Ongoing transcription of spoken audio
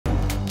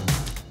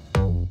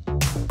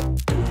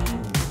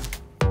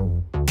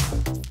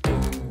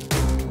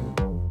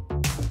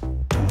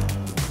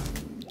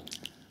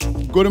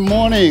Good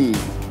morning.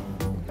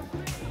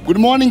 Good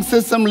morning,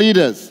 system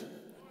leaders.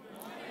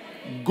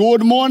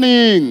 Good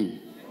morning.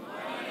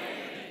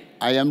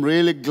 I am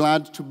really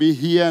glad to be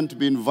here and to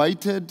be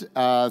invited.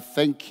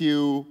 Thank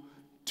you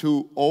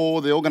to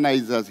all the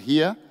organizers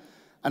here.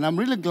 And I'm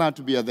really glad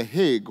to be at The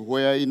Hague,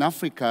 where in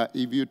Africa,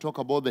 if you talk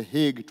about The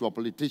Hague to a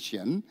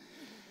politician,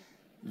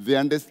 they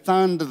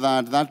understand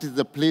that that is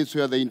the place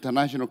where the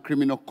International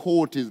Criminal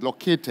Court is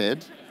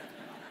located,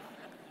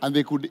 and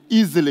they could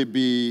easily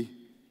be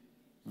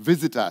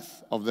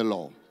visitors of the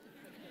law.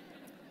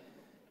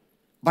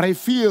 But I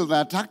feel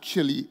that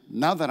actually,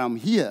 now that I'm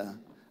here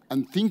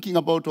and thinking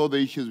about all the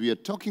issues we are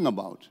talking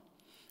about,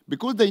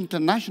 because the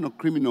International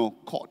Criminal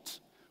Court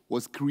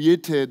was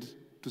created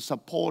to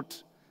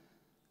support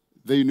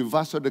the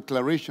Universal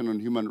Declaration on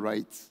Human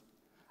Rights,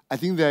 I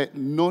think there are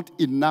not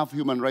enough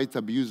human rights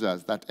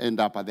abusers that end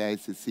up at the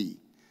ICC.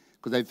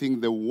 Because I think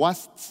the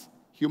worst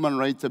human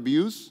rights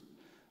abuse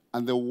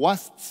and the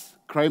worst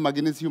crime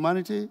against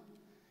humanity,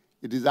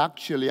 it is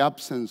actually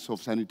absence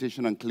of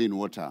sanitation and clean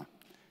water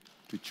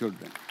to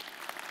children.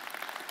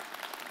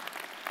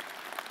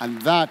 And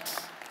that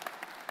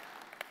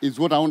is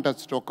what I want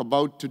us to talk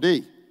about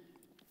today.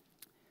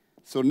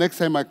 So next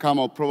time I come,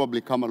 I'll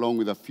probably come along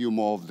with a few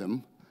more of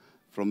them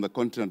from the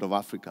continent of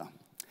Africa.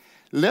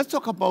 Let's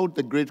talk about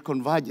the Great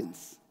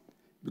Convergence,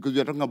 because we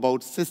are talking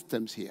about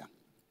systems here.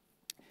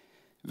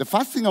 The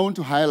first thing I want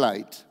to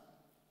highlight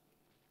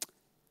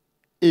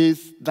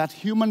is that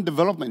human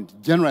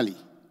development, generally,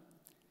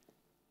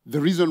 the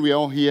reason we are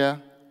all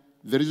here,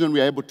 the reason we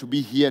are able to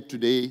be here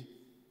today,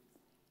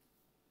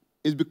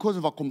 is because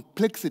of a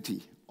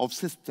complexity of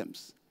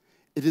systems.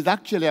 It is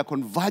actually a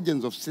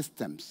convergence of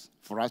systems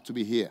for us to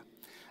be here.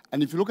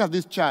 And if you look at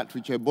this chart,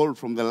 which I borrowed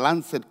from the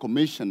Lancet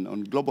Commission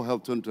on Global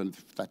Health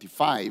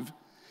 2035,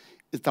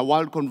 it's the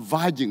world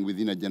converging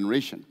within a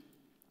generation.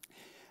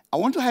 I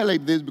want to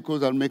highlight this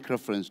because I'll make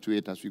reference to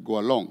it as we go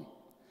along.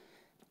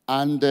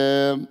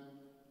 And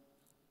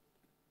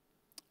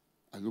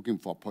I was looking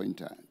for a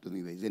pointer. I don't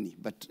think there's any,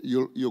 but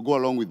you'll go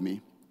along with me.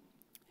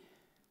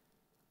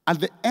 At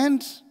the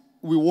end,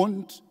 we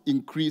want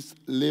increased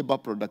labor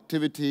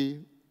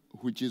productivity,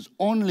 which is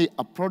only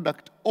a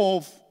product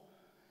of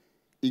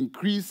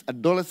increased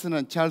adolescent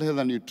and child health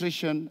and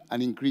nutrition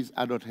and increased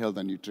adult health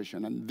and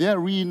nutrition. And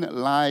therein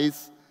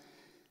lies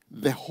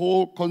the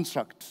whole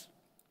construct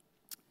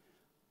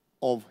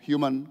of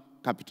human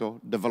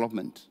capital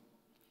development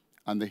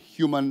and the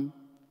human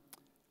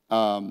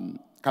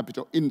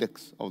capital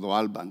index of the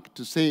World Bank,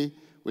 to say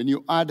when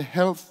you add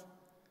health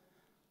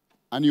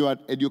and you add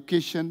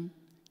education,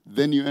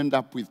 then you end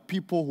up with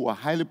people who are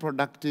highly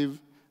productive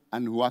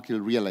and who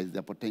actually realize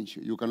their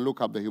potential. You can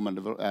look up the human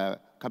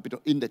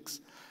capital index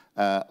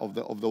of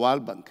the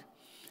World Bank.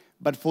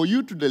 But for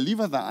you to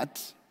deliver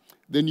that,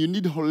 then you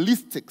need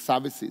holistic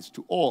services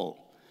to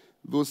all.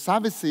 Those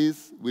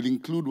services will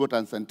include water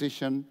and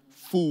sanitation,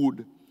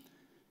 food,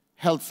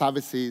 health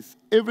services,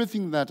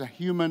 everything that a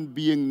human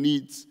being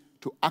needs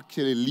to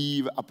actually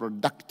live a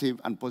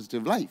productive and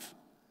positive life.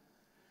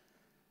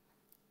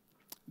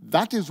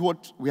 That is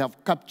what we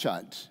have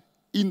captured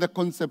in the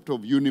concept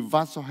of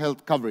universal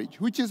health coverage,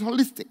 which is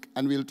holistic,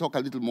 and we'll talk a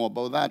little more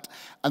about that,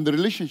 and the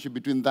relationship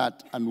between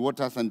that and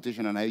water,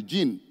 sanitation, and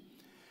hygiene.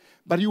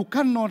 But you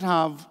cannot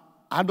have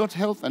adult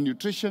health and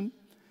nutrition,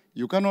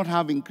 you cannot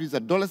have increased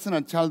adolescent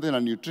and child health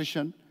and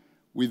nutrition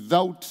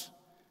without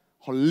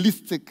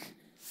holistic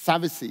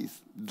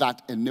services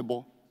that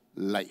enable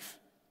life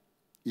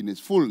in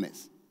its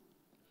fullness.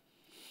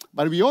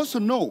 But we also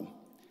know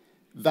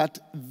that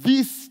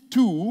these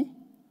two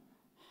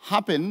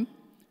happen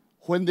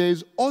when there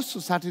is also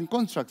certain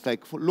constructs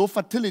like low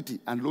fertility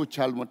and low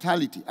child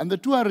mortality. And the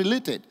two are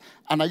related.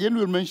 And again,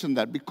 we'll mention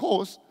that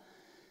because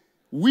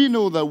we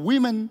know that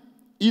women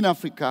in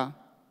Africa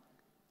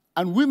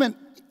and women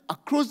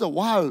across the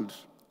world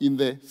in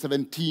the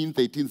 17th,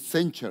 18th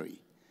century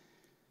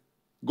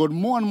got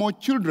more and more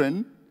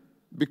children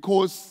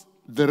because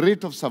the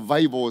rate of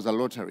survival was a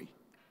lottery.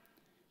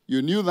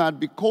 You knew that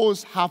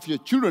because half your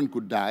children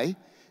could die,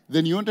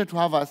 then you wanted to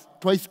have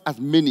twice as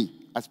many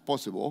as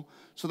possible,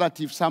 so that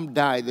if some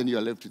die, then you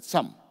are left with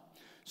some.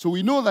 So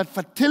we know that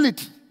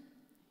fertility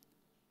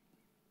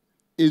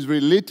is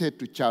related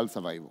to child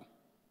survival.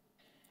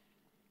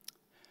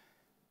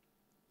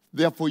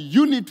 Therefore,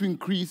 you need to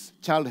increase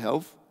child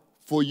health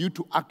for you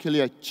to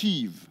actually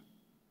achieve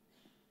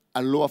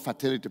a lower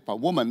fertility per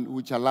woman,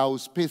 which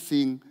allows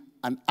spacing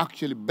and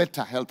actually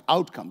better health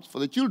outcomes for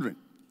the children.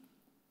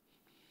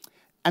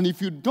 And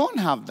if you don't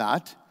have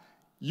that,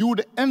 you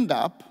would end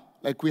up,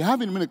 like we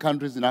have in many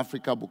countries in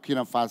Africa,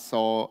 Burkina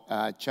Faso,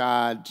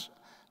 Chad,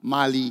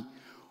 Mali,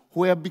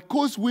 where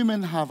because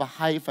women have a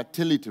high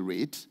fertility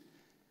rate,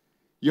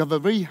 you have a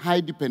very high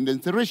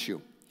dependency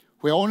ratio,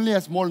 where only a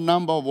small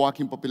number of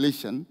working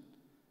population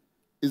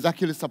is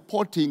actually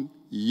supporting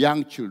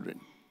young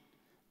children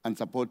and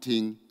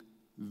supporting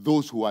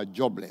those who are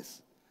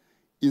jobless.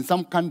 In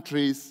some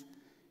countries,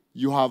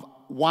 you have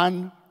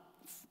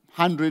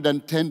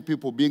 110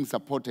 people being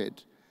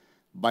supported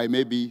by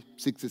maybe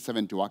 60,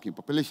 70 working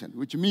population,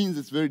 which means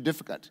it's very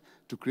difficult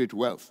to create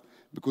wealth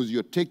because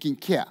you're taking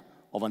care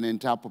of an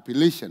entire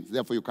population.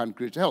 Therefore, you can't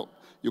create health.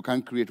 You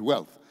can't create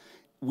wealth.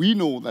 We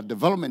know that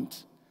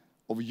development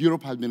of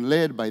Europe has been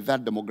led by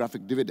that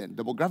demographic dividend.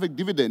 Demographic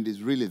dividend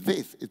is really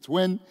this. It's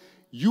when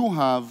you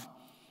have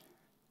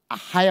a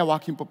higher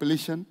working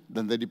population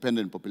than the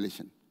dependent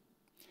population.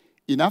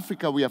 In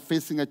Africa, we are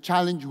facing a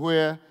challenge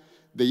where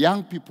the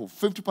young people,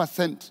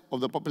 50% of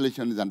the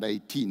population is under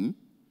 18,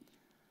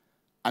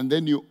 and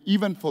then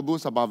even for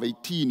those above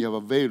 18, you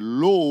have a very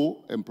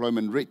low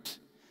employment rate,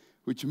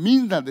 which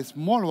means that the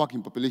small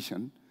working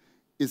population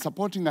is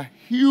supporting a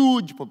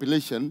huge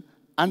population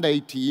under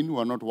 18 who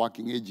are not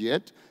working age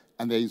yet,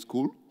 and they're in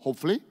school,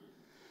 hopefully,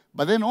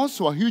 but then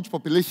also a huge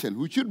population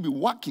who should be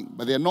working,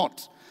 but they're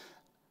not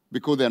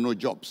because there are no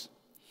jobs.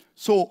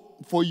 So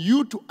for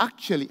you to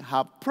actually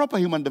have proper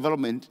human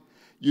development,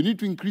 you need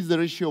to increase the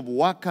ratio of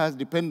workers,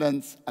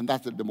 dependents, and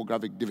that's the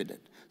demographic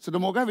dividend. So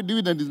demographic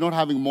dividend is not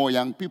having more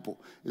young people.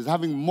 It's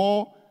having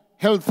more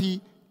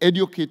healthy,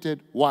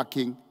 educated,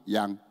 working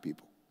young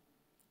people.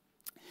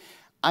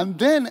 And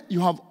then you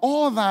have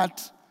all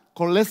that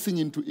coalescing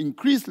into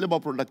increased labor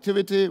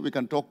productivity. We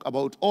can talk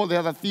about all the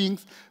other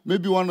things.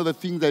 Maybe one of the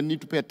things I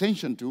need to pay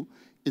attention to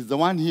is the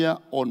one here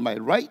on my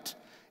right,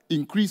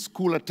 increased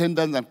school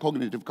attendance and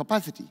cognitive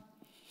capacity.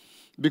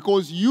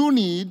 Because you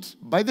need,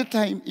 by the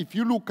time, if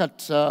you look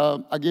at,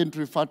 again, to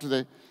refer to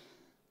the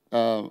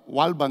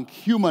World Bank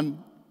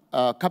Human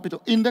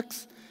Capital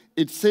Index,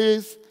 it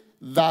says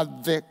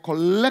that the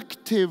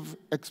collective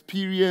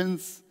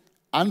experience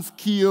and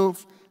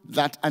skills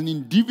that an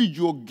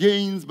individual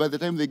gains by the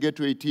time they get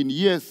to 18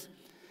 years,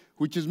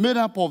 which is made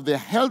up of their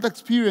health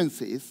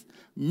experiences,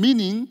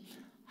 meaning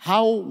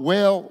how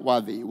well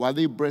were they? Were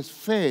they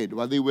breastfed?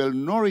 Were they well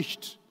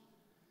nourished?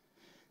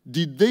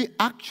 Did they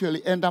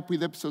actually end up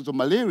with episodes of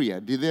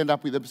malaria? Did they end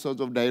up with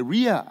episodes of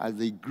diarrhea as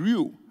they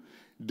grew?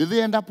 Did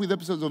they end up with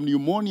episodes of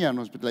pneumonia and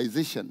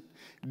hospitalization?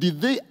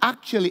 Did they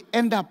actually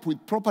end up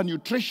with proper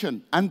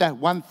nutrition under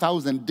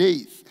 1,000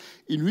 days?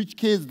 In which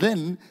case,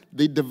 then,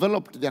 they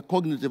developed their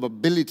cognitive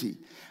ability.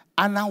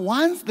 And now,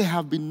 once they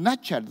have been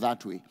nurtured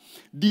that way,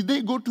 did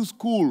they go to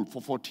school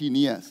for 14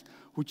 years,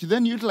 which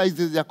then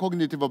utilizes their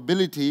cognitive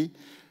ability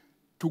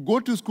to go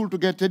to school to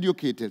get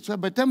educated? So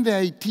by the time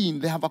they're 18,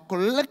 they have a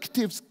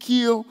collective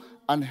skill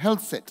and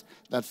health set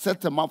that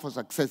sets them up for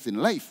success in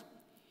life.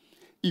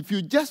 If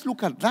you just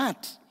look at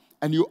that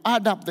and you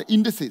add up the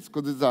indices,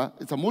 because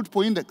it's a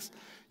multiple index,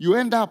 you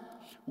end up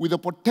with a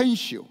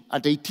potential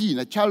at 18,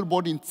 a child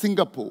born in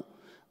Singapore,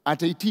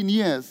 at 18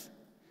 years,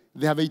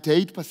 they have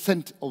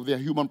 88% of their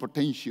human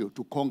potential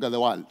to conquer the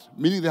world,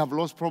 meaning they have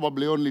lost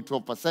probably only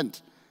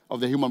 12% of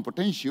their human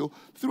potential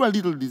through a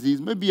little disease,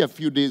 maybe a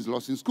few days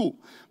lost in school.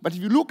 But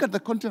if you look at the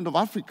continent of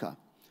Africa,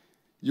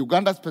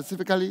 Uganda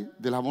specifically,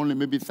 they'll have only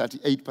maybe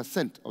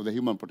 38% of the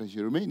human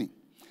potential remaining.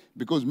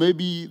 Because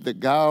maybe the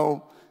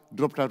girl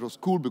dropped out of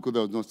school because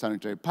there was no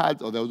sanitary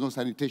pads or there was no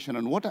sanitation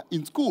and water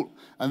in school.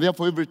 And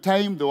therefore, every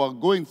time they were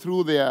going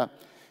through their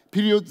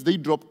periods, they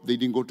dropped, they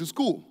didn't go to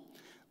school.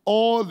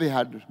 Or they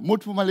had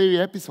multiple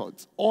malaria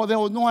episodes, or there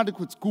was no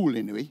adequate school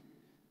anyway.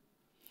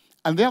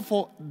 And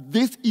therefore,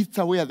 this eats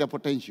away at their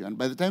potential. And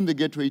by the time they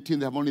get to 18,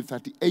 they have only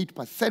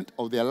 38%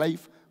 of their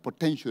life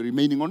potential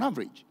remaining on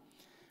average.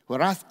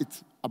 Whereas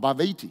it's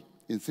above 80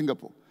 in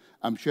Singapore.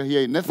 I'm sure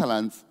here in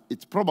Netherlands,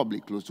 it's probably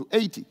close to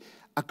 80.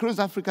 Across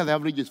Africa, the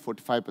average is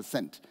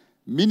 45%,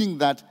 meaning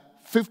that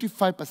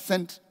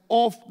 55%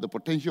 of the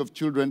potential of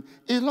children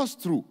is lost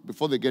through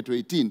before they get to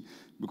 18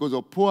 because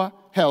of poor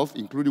health,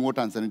 including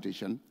water and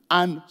sanitation,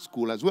 and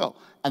school as well.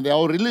 And they're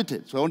all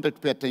related, so I wanted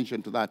to pay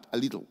attention to that a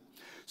little.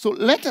 So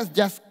let us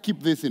just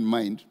keep this in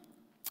mind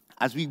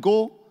as we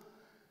go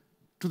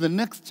to the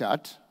next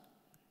chart,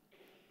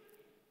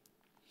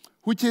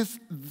 which is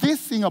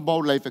this thing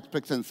about life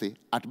expectancy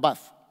at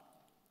birth.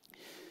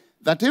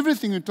 That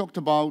everything we talked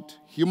about,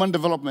 human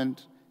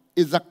development,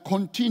 is a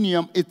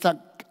continuum, it's an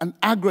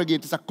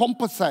aggregate, it's a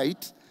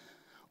composite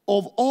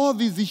of all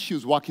these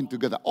issues working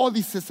together, all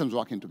these systems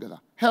working together.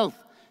 Health,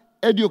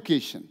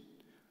 education,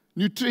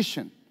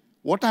 nutrition,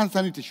 water and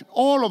sanitation,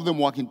 all of them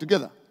working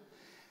together.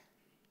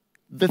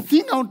 The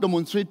thing I want to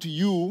demonstrate to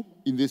you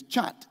in this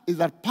chart is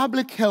that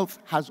public health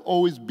has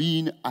always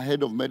been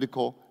ahead of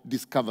medical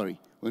discovery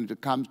when it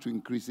comes to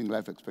increasing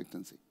life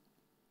expectancy.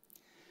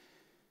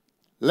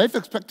 Life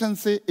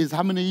expectancy is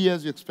how many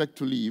years you expect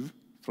to live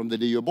from the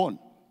day you're born.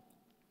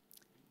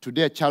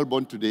 Today, a child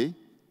born today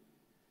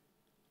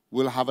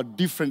will have a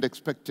different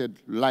expected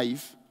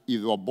life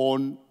if they were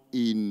born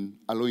in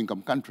a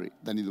low-income country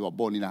than if they were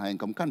born in a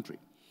high-income country.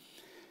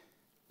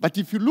 But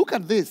if you look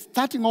at this,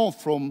 starting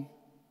off from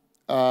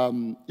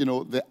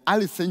the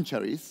early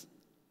centuries,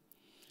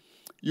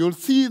 you'll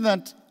see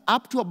that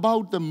up to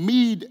about the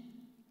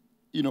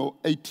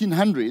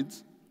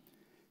mid-1800s,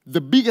 the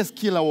biggest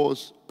killer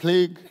was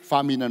plague,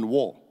 famine, and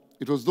war.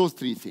 It was those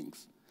three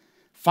things.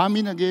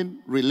 Famine,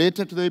 again,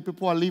 related to the way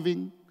people are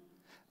living,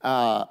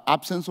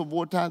 absence of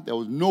water, there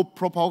was no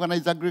proper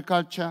organized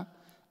agriculture,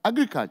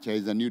 Agriculture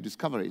is a new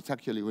discovery. It's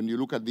actually, when you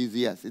look at these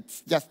years,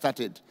 it's just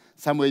started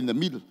somewhere in the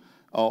middle,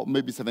 or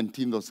maybe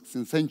 17th or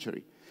 16th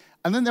century.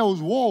 And then there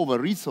was war over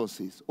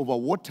resources, over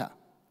water.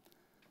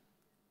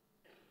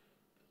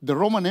 The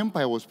Roman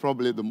Empire was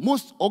probably the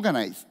most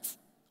organized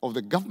of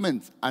the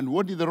governments. And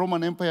what did the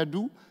Roman Empire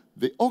do?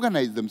 They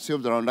organized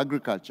themselves around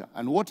agriculture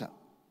and water.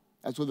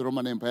 That's what the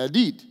Roman Empire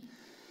did.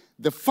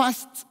 The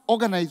first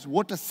organized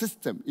water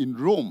system in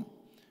Rome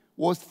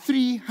was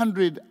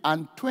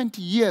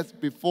 320 years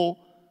before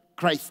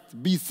Christ,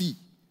 BC.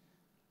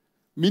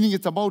 Meaning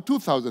it's about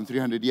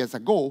 2,300 years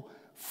ago,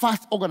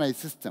 first organized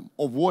system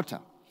of water.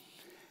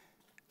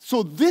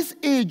 So this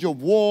age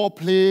of war,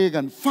 plague,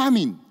 and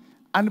famine,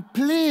 and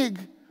plague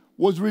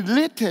was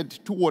related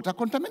to water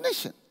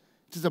contamination.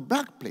 It is a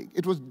black plague.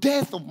 It was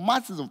death of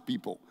masses of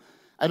people.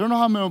 I don't know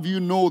how many of you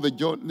know the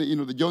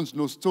Jon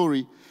Snow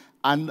story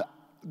and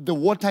the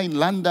water in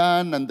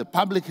London and the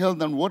public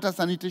health and water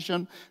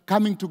sanitation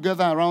coming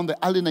together around the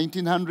early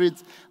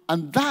 1900s,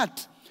 and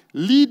that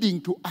leading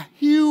to a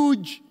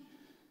huge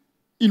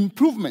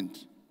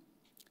improvement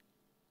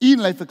in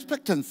life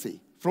expectancy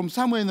from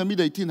somewhere in the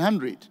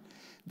mid-1800s,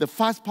 the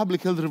first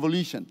public health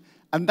revolution.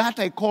 And that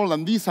I call,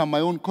 and these are my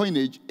own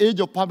coinage, age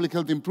of public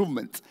health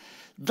improvements.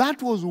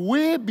 That was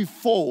way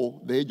before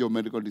the age of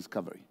medical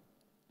discovery.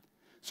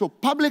 So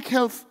public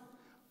health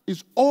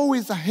is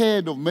always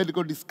ahead of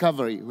medical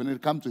discovery when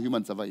it comes to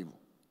human survival.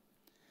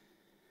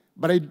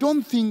 But I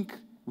don't think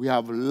we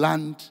have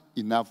learned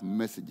enough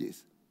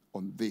messages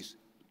on this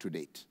to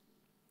date.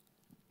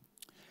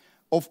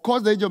 Of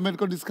course, the age of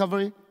medical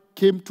discovery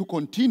came to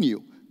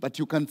continue, but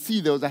you can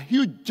see there was a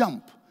huge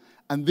jump,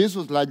 and this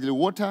was largely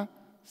water,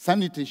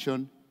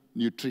 sanitation,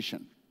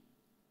 nutrition,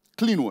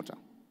 clean water,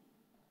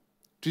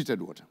 treated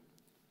water.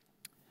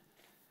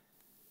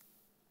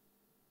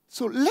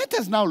 So let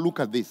us now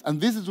look at this,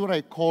 and this is what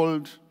I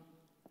called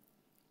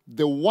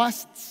the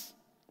worst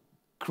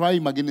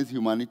crime against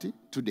humanity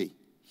today.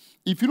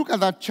 If you look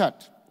at that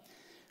chart,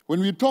 when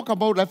we talk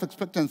about life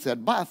expectancy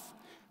at birth,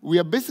 we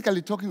are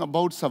basically talking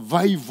about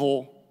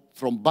survival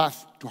from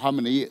birth to how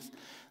many years.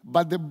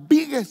 But the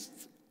biggest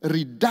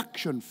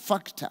reduction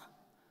factor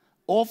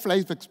of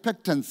life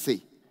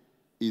expectancy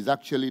is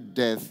actually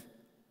death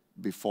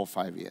before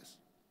 5 years.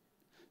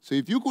 So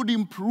if you could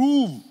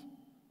improve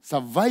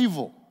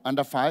survival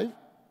under 5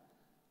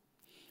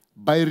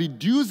 by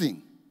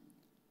reducing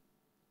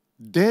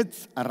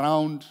deaths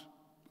around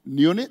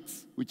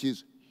neonates, which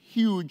is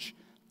huge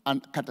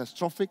and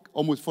catastrophic.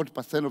 Almost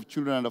 40% of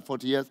children under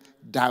 40 years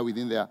die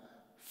within their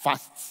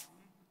first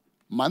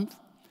month.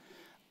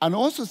 And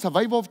also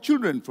survival of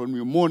children from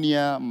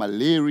pneumonia,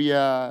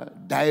 malaria,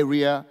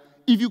 diarrhea.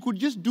 If you could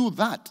just do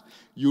that,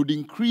 you'd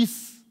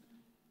increase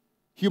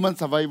human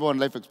survival and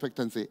life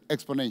expectancy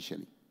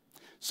exponentially.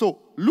 So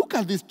look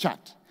at this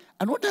chart.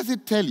 And what does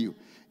it tell you?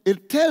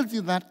 It tells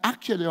you that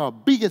actually our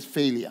biggest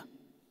failure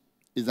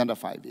is under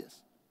 5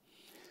 years.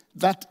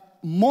 That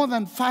more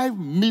than 5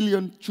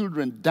 million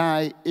children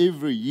die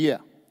every year.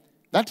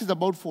 That is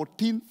about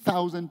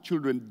 14,000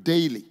 children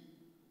daily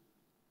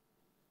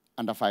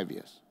under 5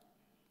 years.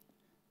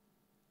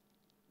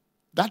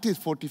 That is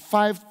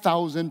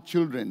 45,000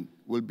 children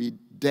will be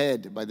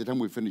dead by the time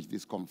we finish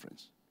this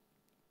conference.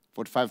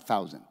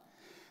 45,000.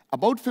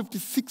 About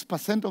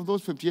 56% of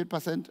those,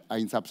 58% are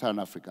in sub-Saharan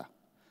Africa.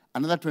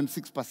 Another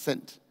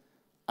 26%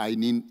 are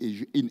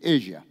in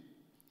Asia.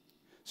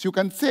 So you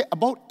can say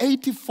about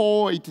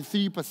 84,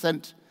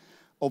 83%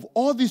 of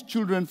all these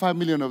children, 5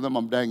 million of them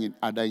are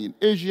dying in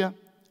Asia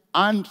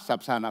and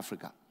sub-Saharan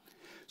Africa.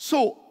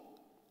 So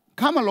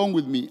come along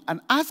with me and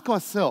ask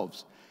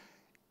ourselves,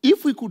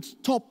 if we could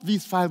stop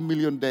these 5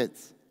 million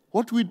deaths,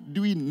 what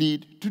do we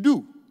need to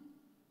do?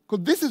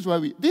 Because this is why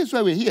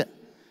we're here.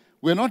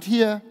 We're not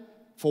here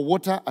for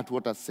water at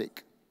water's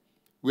sake.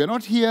 We're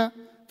not here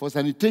for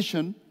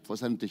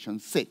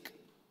sanitation's sake.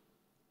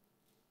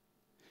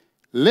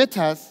 Let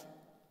us,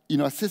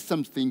 in our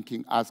systems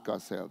thinking, ask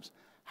ourselves,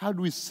 how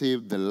do we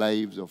save the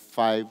lives of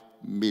 5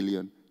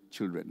 million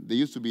children? There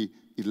used to be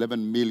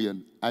 11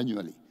 million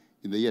annually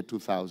in the year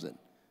 2000.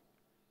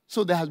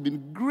 So there has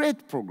been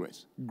great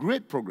progress,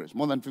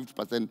 more than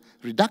 50%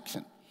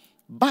 reduction.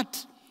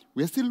 But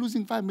we are still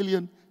losing 5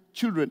 million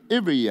children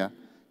every year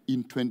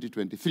in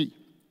 2023.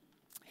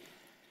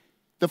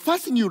 The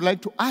first thing you'd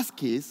like to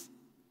ask is,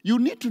 you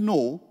need to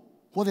know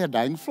what they're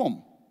dying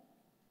from.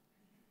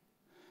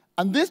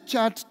 And this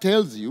chart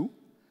tells you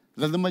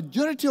that the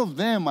majority of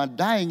them are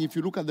dying, if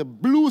you look at the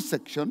blue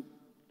section,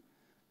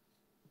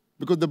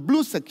 because the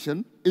blue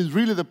section is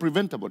really the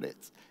preventable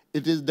deaths.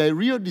 It is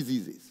diarrheal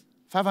diseases,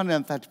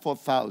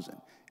 534,000.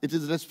 It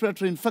is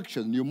respiratory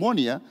infections,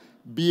 pneumonia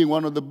being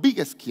one of the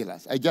biggest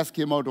killers. I just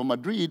came out of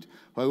Madrid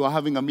where we were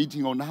having a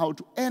meeting on how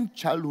to end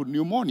childhood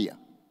pneumonia.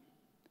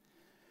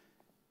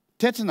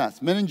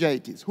 Tetanus,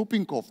 meningitis,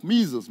 whooping cough,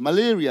 measles,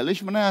 malaria,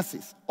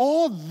 leishmaniasis,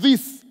 all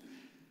this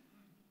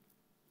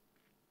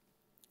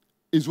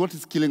is what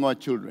is killing our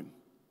children.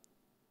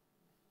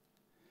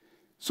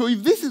 So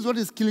if this is what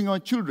is killing our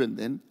children,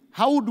 then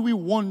how do we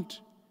want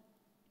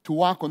to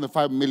work on the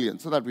 5 million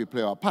so that we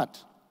play our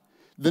part?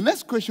 the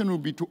next question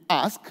would be to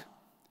ask,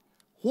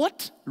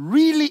 what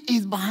really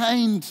is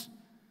behind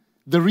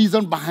the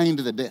reason behind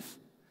the death?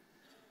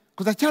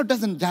 Because a child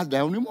doesn't just die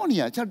of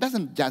pneumonia. A child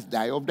doesn't just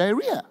die of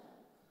diarrhea.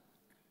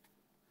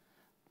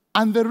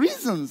 And the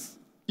reasons,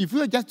 if we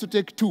were just to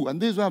take two, and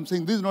this is why I'm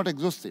saying this is not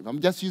exhaustive, I'm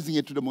just using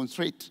it to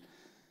demonstrate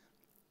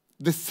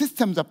the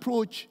systems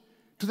approach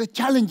to the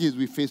challenges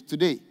we face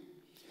today.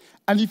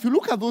 And if you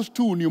look at those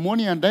two,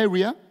 pneumonia and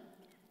diarrhea,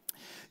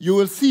 you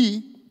will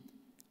see,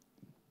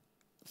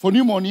 for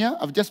pneumonia,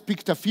 I've just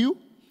picked a few.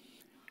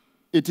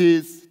 It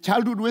is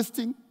childhood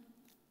wasting,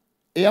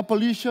 air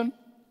pollution,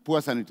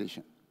 poor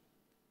sanitation.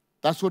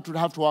 That's what we'd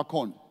have to work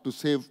on to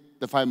save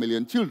the 5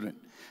 million children.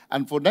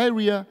 And for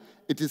diarrhea,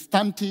 it is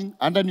stunting,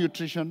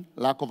 undernutrition,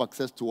 lack of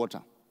access to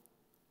water.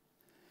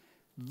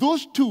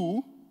 Those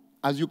two,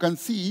 as you can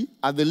see,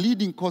 are the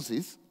leading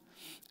causes.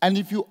 And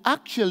if you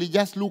actually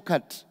just look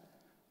at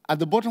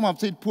the bottom, I've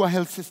said poor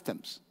health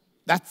systems.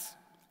 That's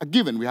a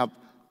given. We have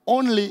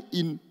only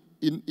in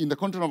the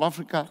continent of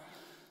Africa,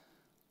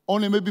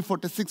 only maybe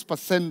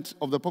 46%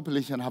 of the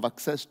population have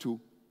access to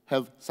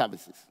health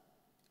services.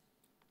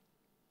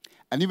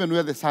 And even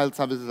where the health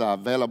services are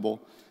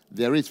available,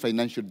 there is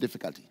financial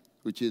difficulty,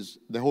 which is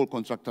the whole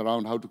construct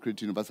around how to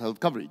create universal health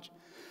coverage.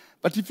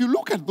 But if you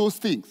look at those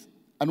things,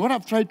 and what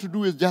I've tried to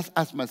do is just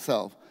ask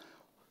myself,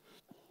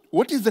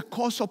 what is the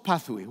causal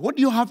pathway? What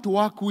do you have to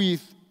work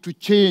with to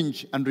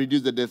change and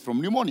reduce the death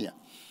from pneumonia?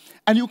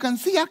 And you can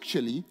see,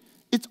 actually,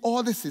 it's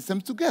all the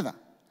systems together.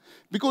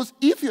 Because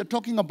if you're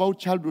talking about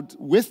childhood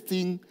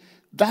wasting,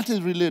 that is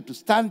related to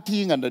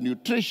stunting,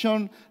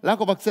 undernutrition,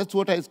 lack of access to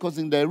water is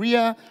causing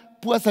diarrhea,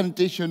 poor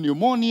sanitation,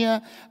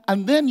 pneumonia,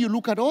 and then you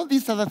look at all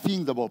these other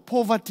things about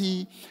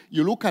poverty,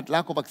 you look at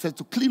lack of access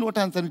to clean water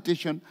and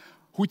sanitation,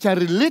 which are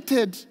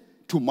related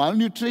to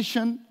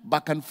malnutrition,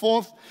 back and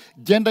forth,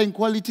 gender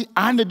inequality,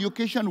 and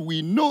education.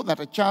 We know that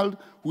a child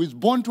who is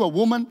born to a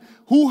woman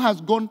who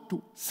has gone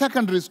to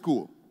secondary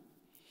school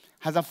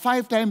has a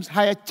 5 times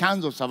higher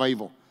chance of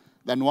survival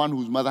than one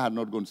whose mother had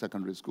not gone to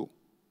secondary school.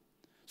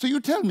 So you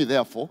tell me,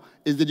 therefore,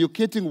 is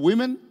educating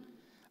women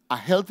a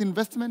health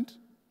investment?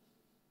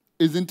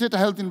 Isn't it a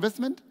health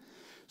investment?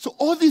 So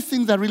all these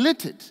things are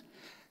related.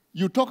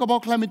 You talk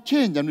about climate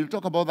change, and we'll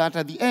talk about that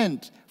at the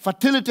end.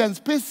 Fertility and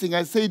spacing,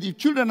 I said, if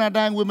children are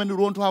dying, women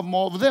will want to have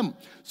more of them.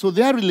 So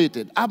they are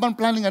related. Urban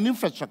planning and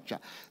infrastructure.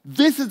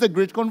 This is the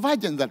great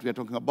convergence that we are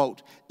talking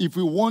about if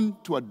we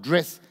want to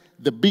address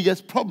the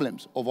biggest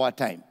problems of our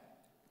time.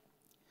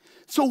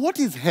 So what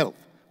is health?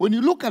 When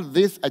you look at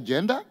this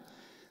agenda,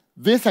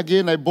 this,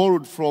 again, I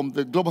borrowed from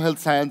the Global Health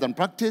Science and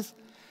Practice.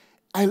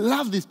 I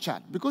love this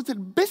chart because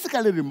it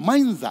basically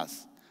reminds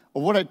us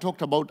of what I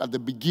talked about at the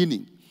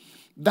beginning,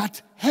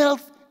 that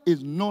health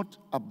is not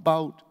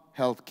about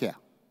health care.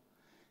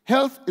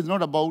 Health is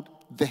not about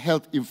the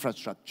health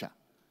infrastructure.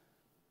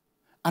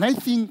 And I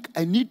think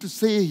I need to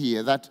say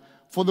here that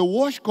for the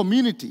WASH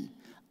community,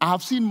 I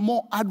have seen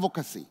more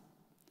advocacy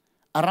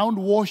around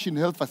WASH in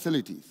health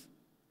facilities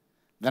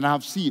than I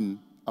have seen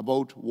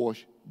about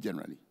WASH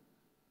generally.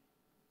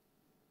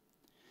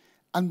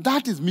 And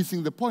that is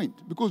missing the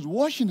point, because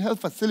WASH in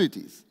health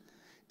facilities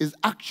is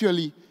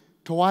actually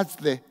towards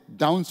the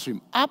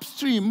downstream.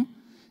 Upstream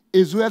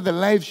is where the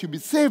lives should be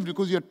saved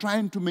because you're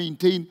trying to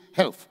maintain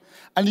health.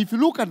 And if you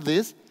look at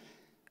this,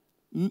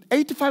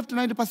 85 to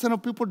 90%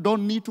 of people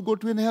don't need to go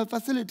to any health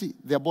facility.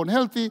 They're born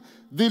healthy,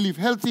 they live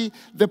healthy.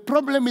 The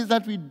problem is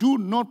that we do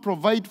not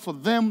provide for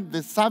them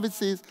the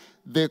services,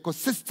 the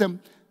ecosystem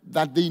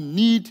that they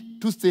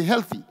need to stay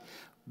healthy.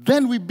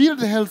 Then we build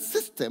the health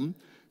system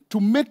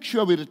to make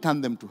sure we return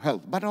them to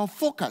health. But our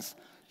focus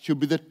should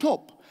be the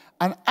top.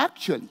 And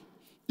actually,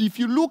 if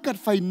you look at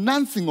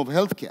financing of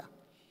healthcare,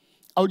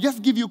 I'll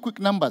just give you quick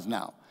numbers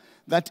now,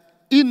 that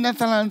in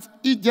Netherlands,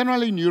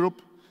 generally in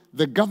Europe,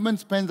 the government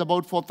spends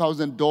about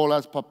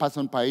 $4,000 per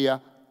person per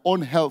year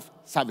on health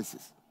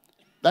services.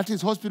 That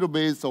is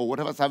hospital-based or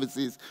whatever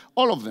services,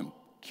 all of them,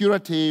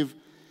 curative.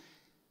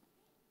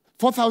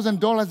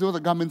 $4,000 is what the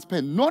government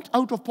spends, not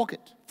out of pocket.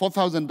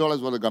 $4,000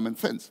 is what the government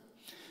spends.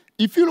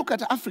 If you look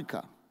at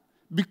Africa,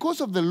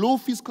 because of the low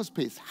fiscal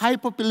space, high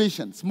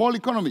population, small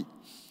economy,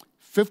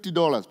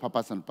 $50 per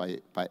person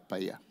per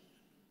year.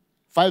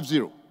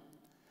 50.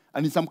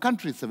 And in some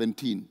countries,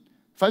 17.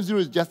 50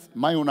 is just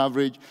my own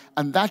average,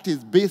 and that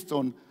is based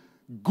on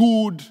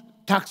good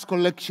tax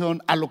collection,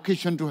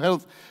 allocation to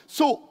health.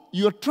 So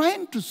you're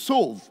trying to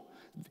solve,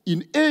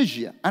 in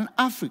Asia and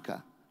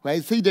Africa, where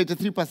I say that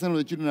 83% of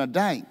the children are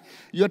dying,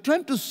 you're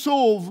trying to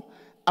solve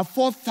a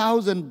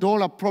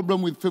 $4,000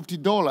 problem with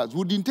 $50.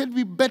 Would instead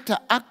be better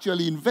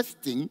actually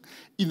investing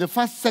in the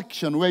first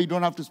section where you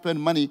don't have to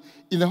spend money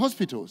in the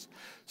hospitals.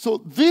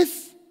 So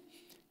this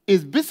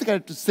is basically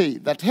to say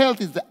that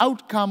health is the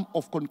outcome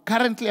of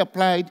concurrently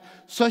applied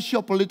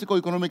socio-political,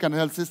 economic, and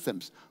health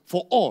systems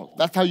for all.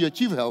 That's how you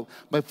achieve health,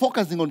 by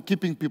focusing on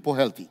keeping people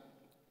healthy.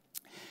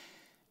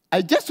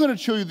 I just want to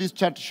show you this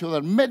chart to show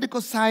that medical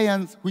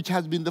science, which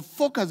has been the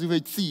focus of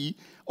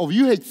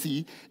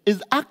UHC,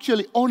 is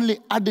actually only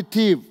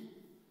additive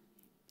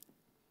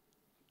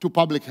to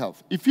public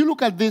health. If you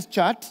look at this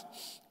chart,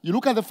 you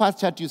look at the first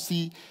chart, you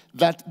see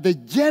that the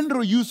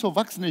general use of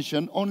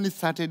vaccination only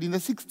started in the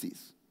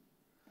 60s.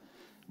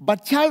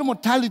 But child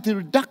mortality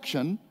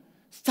reduction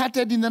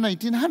started in the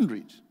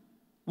 1900s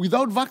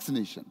without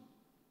vaccination.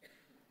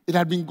 It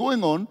had been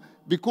going on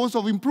because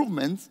of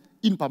improvements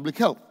in public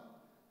health.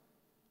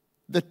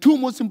 The two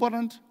most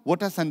important,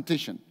 water,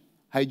 sanitation,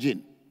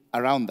 hygiene,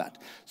 around that.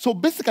 So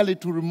basically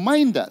to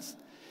remind us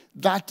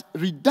that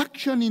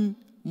reduction in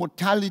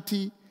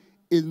mortality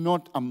is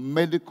not a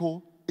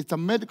medical, it's a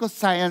medical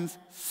science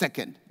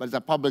second, but it's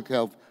a public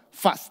health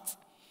first.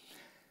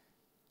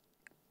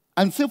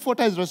 Unsafe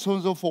water is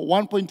responsible for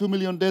 1.2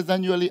 million deaths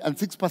annually and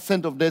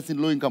 6% of deaths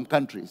in low-income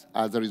countries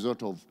as a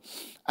result of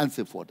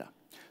unsafe water.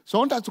 So I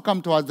want us to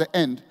come towards the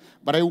end,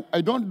 but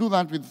I don't do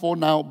that for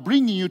now,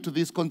 bringing you to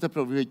this concept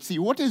of UHC.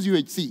 What is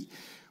UHC?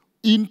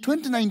 In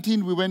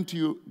 2019, we went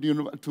to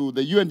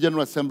the UN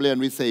General Assembly and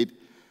we said,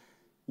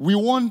 we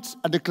want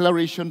a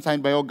declaration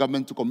signed by our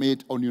government to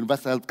commit on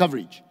universal health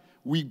coverage.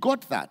 We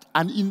got that.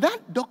 And in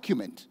that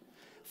document,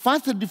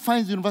 first it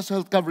defines universal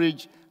health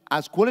coverage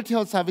as quality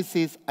health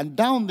services, and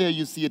down there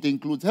you see it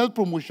includes health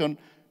promotion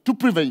to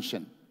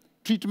prevention,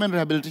 treatment,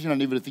 rehabilitation,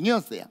 and everything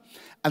else there.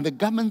 And the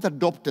government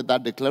adopted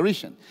that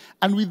declaration.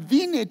 And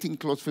within it, in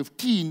clause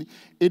 15,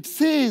 it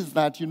says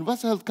that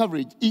universal health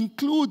coverage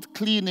includes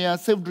clean air,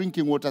 safe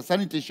drinking water,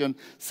 sanitation,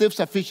 safe,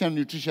 sufficient,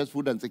 nutritious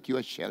food, and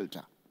secure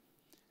shelter.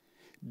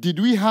 Did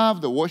we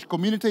have the WASH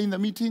community in the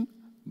meeting?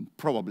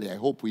 Probably, I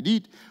hope we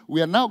did.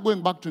 We are now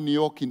going back to New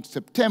York in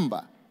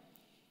September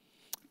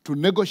to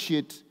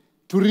negotiate,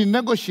 to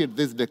renegotiate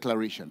this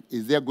declaration.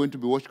 Is there going to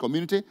be WASH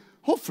community?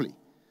 Hopefully.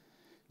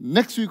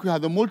 Next week, we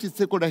have the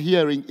multi-stakeholder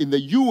hearing in the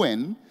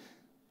UN,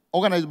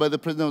 organized by the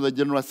President of the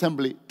General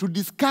Assembly, to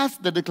discuss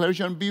the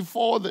declaration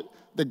before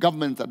the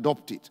government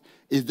adopt it.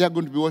 Is there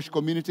going to be WASH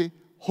community?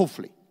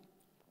 Hopefully.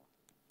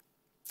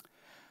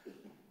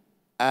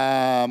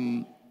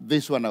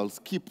 This one, I'll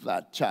skip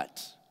that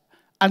chart.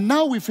 And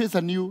now we face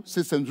a new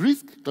systems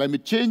risk,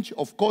 climate change.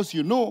 Of course,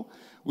 you know,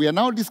 we are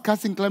now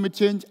discussing climate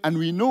change, and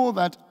we know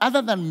that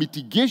other than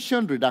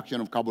mitigation,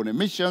 reduction of carbon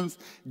emissions,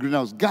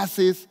 greenhouse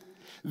gases,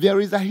 there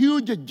is a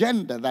huge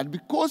agenda that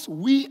because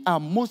we are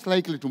most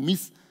likely to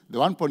miss the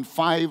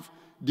 1.5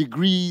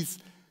 degrees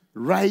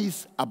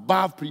rise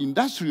above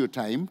pre-industrial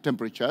time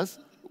temperatures,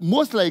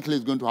 most likely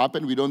is going to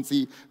happen. We don't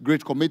see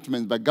great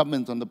commitments by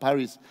governments on the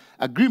Paris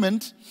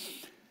Agreement.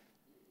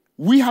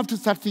 We have to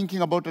start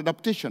thinking about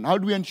adaptation. How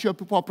do we ensure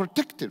people are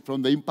protected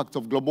from the impacts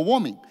of global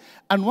warming?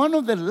 And one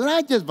of the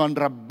largest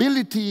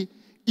vulnerability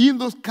in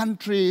those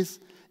countries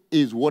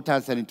is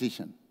water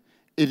sanitation.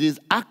 It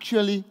is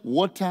actually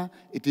water,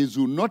 it is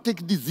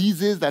zoonotic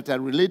diseases that are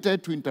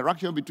related to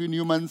interaction between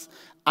humans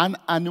and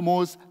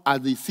animals as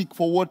they seek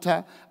for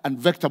water, and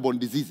vector-borne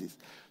diseases.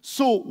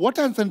 So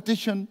water and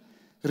sanitation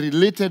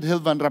related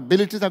health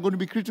vulnerabilities are going to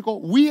be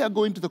critical. We are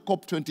going to the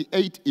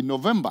COP28 in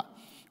November.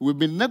 We've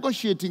been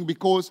negotiating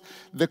because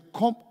the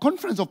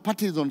Conference of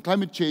Parties on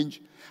Climate Change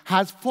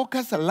has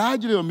focused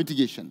largely on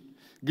mitigation,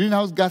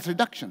 greenhouse gas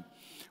reduction.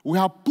 We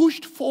have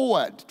pushed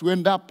forward to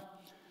end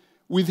up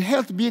with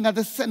health being at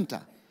the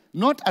center,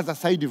 not as a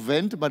side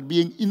event, but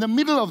being in the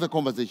middle of the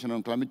conversation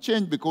on climate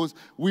change, because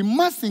we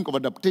must think of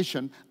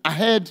adaptation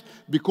ahead,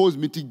 because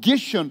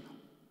mitigation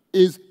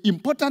is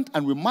important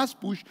and we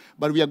must push,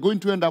 but we are going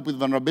to end up with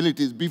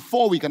vulnerabilities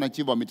before we can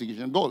achieve our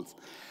mitigation goals.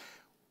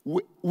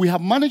 We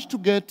have managed to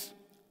get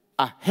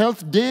a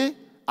health day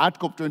at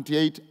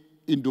COP28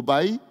 in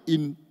Dubai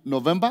in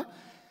November,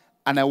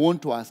 and I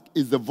want to ask,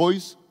 is the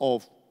voice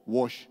of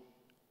WASH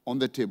on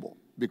the table?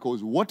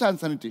 Because water and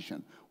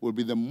sanitation will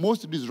be the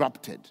most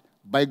disrupted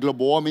by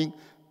global warming,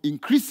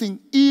 increasing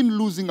in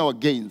losing our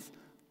gains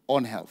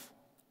on health.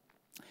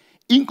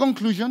 In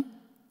conclusion,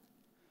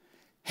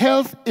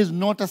 health is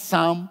not a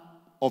sum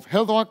of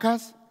health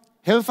workers,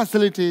 health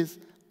facilities,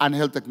 and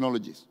health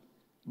technologies,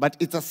 but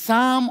it's a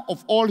sum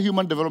of all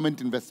human development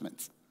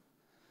investments.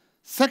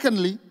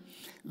 Secondly,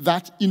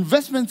 that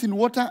investments in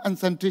water and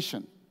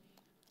sanitation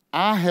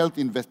are health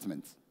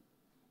investments.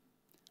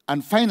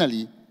 And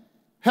finally,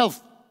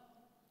 health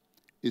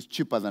is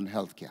cheaper than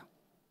healthcare,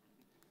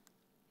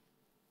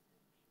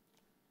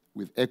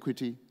 with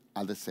equity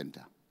at the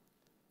center.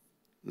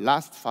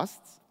 Last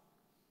first,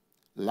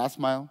 last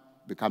mile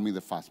becoming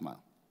the first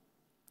mile.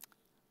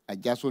 I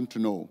just want to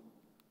know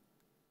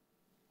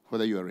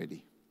whether you are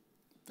ready.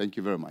 Thank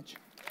you very much.